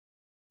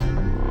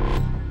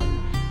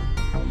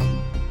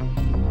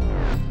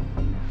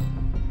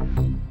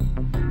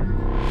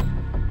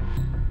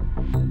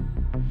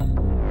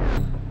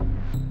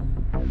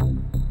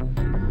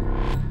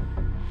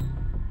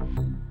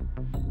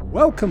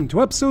Welcome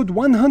to episode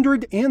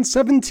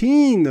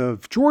 117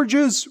 of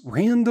George's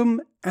Random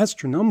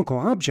Astronomical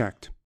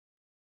Object.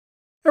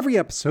 Every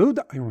episode,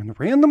 I run a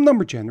random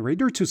number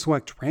generator to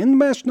select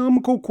random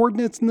astronomical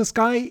coordinates in the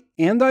sky,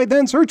 and I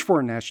then search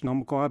for an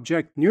astronomical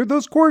object near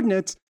those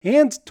coordinates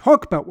and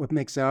talk about what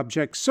makes the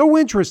object so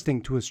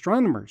interesting to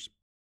astronomers.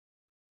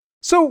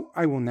 So,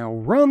 I will now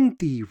run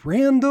the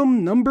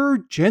random number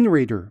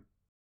generator.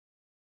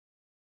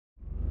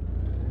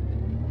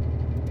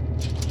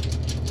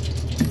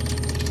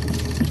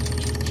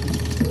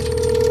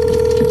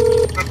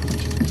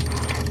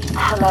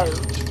 Hello.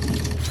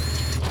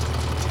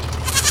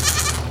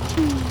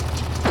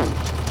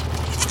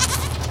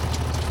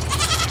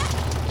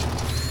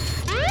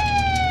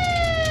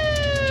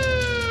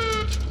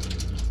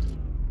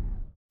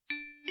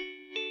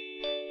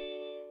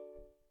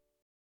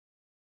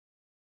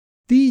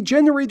 The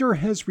generator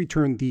has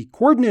returned the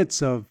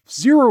coordinates of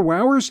 0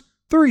 hours,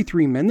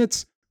 33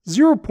 minutes,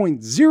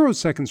 0.0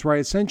 seconds right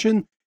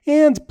ascension,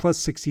 and plus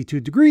 62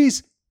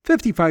 degrees,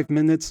 55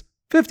 minutes,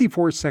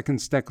 54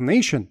 seconds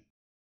declination.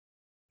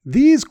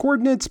 These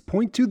coordinates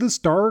point to the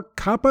star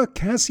Kappa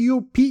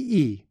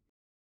Cassiopeiae.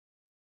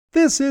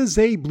 This is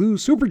a blue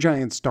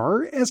supergiant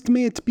star,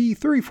 estimated to be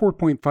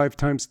 34.5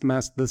 times the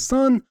mass of the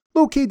Sun,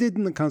 located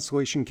in the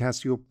constellation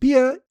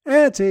Cassiopeiae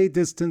at a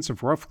distance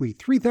of roughly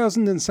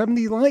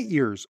 3,070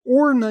 light-years,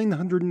 or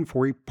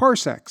 940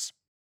 parsecs.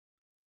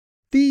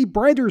 The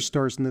brighter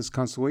stars in this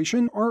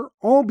constellation are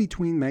all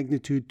between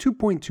magnitude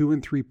 2.2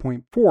 and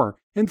 3.4,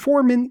 and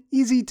form an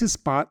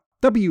easy-to-spot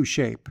W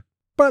shape,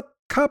 but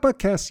Kappa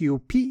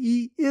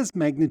Cassiopeiae is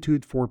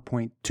magnitude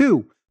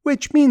 4.2,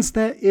 which means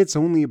that it's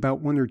only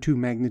about 1 or 2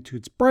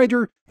 magnitudes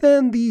brighter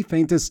than the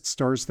faintest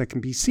stars that can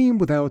be seen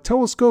without a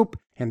telescope,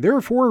 and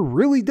therefore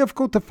really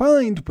difficult to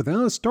find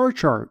without a star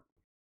chart.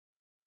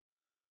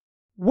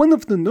 One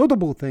of the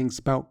notable things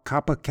about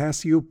Kappa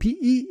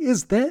Cassiopeiae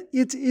is that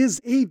it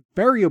is a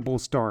variable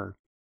star.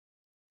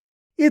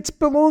 It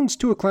belongs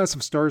to a class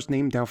of stars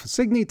named Alpha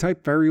Cygni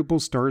type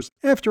variable stars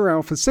after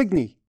Alpha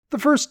Cygni, the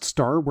first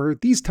star where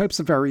these types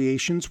of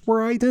variations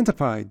were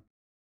identified.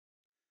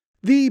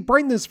 The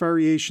brightness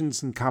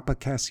variations in Kappa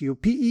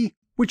Cassiopeiae,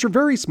 which are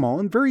very small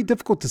and very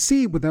difficult to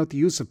see without the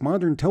use of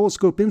modern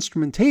telescope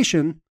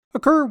instrumentation,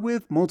 occur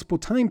with multiple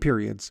time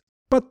periods,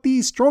 but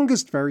the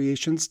strongest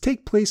variations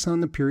take place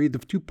on a period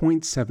of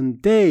 2.7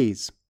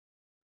 days.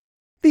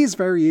 These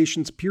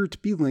variations appear to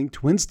be linked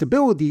to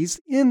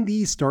instabilities in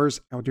the star's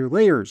outer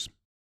layers.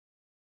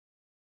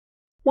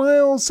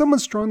 While some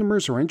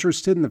astronomers are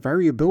interested in the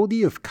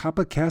variability of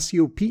Kappa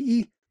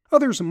Cassiopeiae,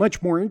 others are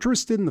much more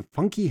interested in the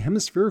funky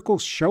hemispherical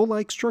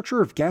shell-like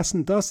structure of gas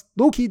and dust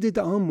located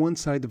on one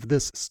side of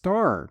this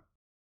star.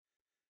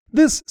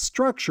 This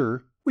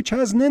structure, which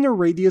has an inner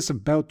radius of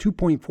about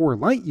 2.4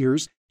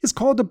 light-years, is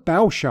called a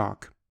bow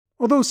shock,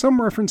 although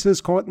some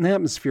references call it an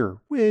atmosphere,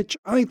 which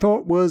I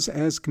thought was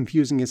as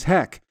confusing as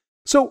heck,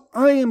 so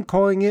I am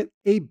calling it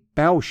a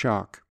bow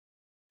shock.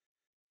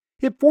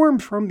 It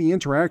formed from the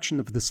interaction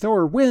of the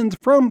stellar wind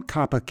from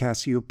Kappa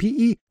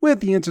Cassiopeiae with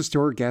the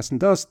interstellar gas and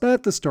dust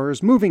that the star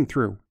is moving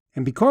through,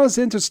 and because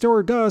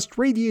interstellar dust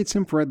radiates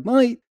infrared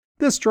light,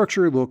 this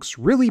structure looks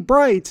really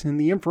bright in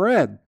the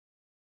infrared.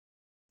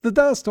 The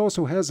dust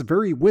also has a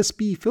very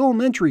wispy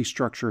filamentary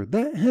structure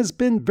that has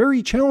been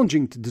very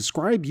challenging to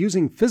describe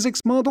using physics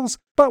models,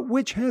 but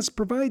which has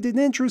provided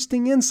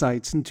interesting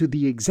insights into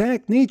the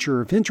exact nature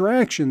of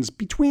interactions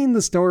between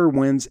the stellar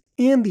winds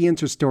and the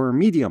interstellar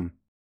medium.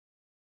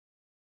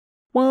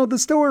 While the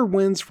stellar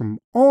winds from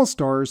all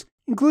stars,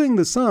 including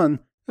the Sun,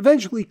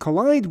 eventually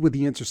collide with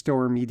the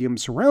interstellar medium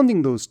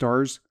surrounding those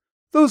stars,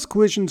 those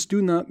collisions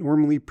do not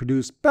normally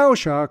produce bow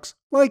shocks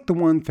like the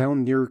one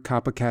found near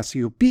Kappa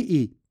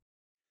Cassiopeiae.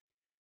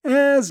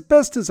 As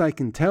best as I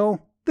can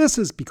tell, this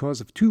is because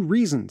of 2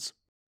 reasons.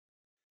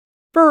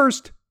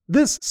 First,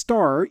 this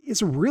star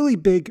is a really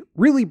big,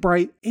 really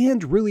bright,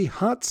 and really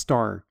hot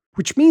star,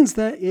 which means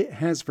that it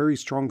has very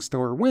strong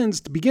stellar winds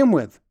to begin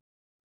with.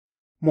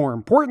 More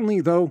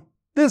importantly, though,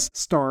 this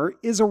star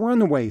is a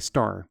runaway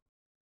star.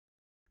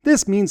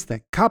 This means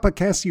that Kappa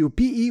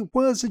Cassiopeiae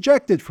was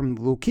ejected from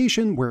the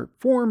location where it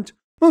formed,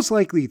 most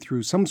likely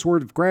through some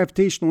sort of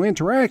gravitational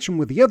interaction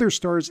with the other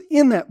stars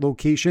in that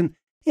location,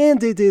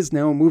 and it is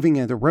now moving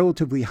at a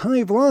relatively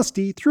high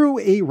velocity through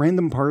a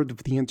random part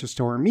of the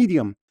interstellar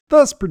medium,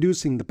 thus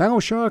producing the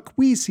bow shock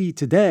we see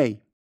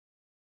today.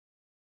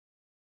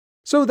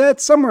 So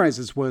that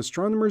summarizes what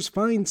astronomers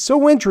find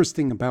so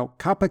interesting about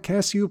Kappa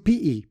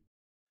Cassiopeiae.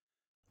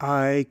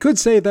 I could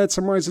say that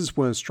summarizes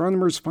what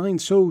astronomers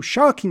find so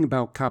shocking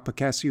about Kappa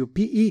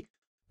Cassiopeiae,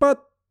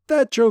 but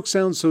that joke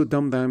sounds so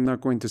dumb that I'm not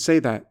going to say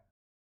that.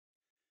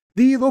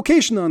 The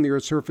location on the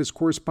Earth's surface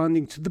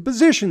corresponding to the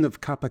position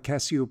of Kappa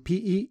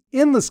Cassiopeiae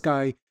in the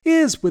sky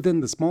is within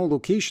the small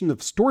location of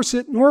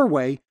Storset,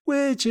 Norway,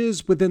 which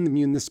is within the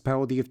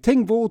municipality of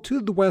Tingvoll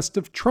to the west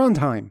of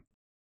Trondheim.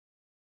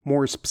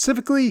 More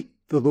specifically,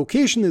 the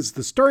location is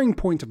the starting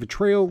point of a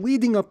trail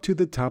leading up to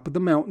the top of the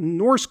mountain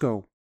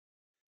Norsko.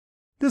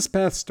 This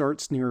path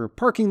starts near a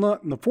parking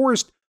lot in the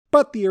forest,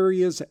 but the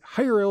areas at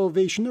higher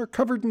elevation are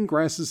covered in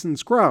grasses and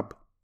scrub.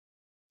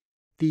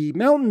 The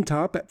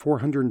mountaintop at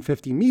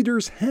 450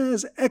 meters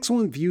has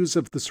excellent views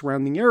of the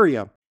surrounding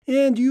area,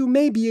 and you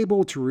may be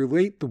able to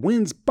relate the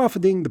winds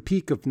buffeting the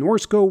peak of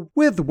Norsko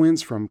with the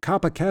winds from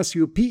Kappa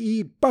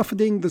Cassiopeiae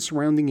buffeting the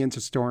surrounding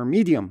interstellar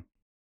medium.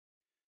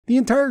 The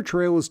entire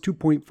trail is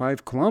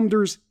 2.5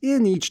 kilometers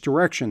in each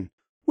direction,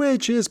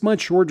 which is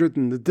much shorter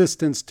than the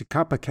distance to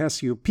Kappa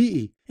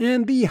Cassiopeiae,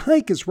 and the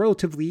hike is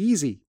relatively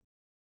easy.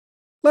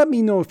 Let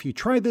me know if you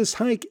try this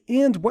hike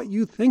and what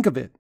you think of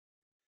it.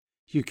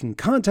 You can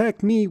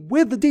contact me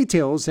with the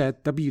details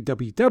at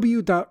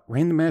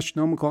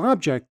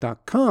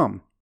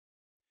www.randomastronomicalobject.com.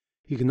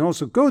 You can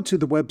also go to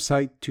the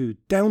website to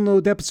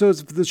download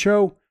episodes of the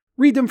show,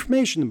 read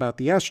information about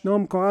the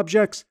astronomical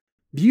objects,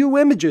 view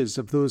images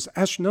of those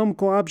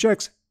astronomical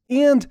objects,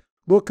 and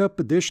look up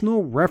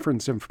additional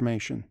reference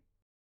information.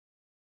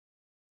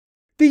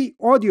 The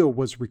audio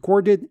was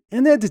recorded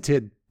and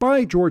edited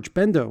by George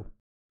Bendo.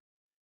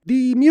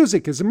 The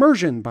music is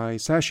Immersion by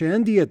Sasha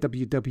Endy at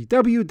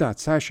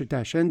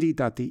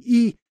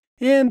www.sasha-endy.de,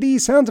 and the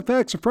sound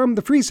effects are from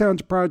the Free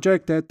Sounds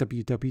Project at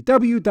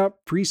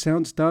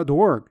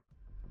www.freesounds.org.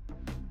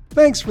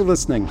 Thanks for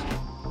listening.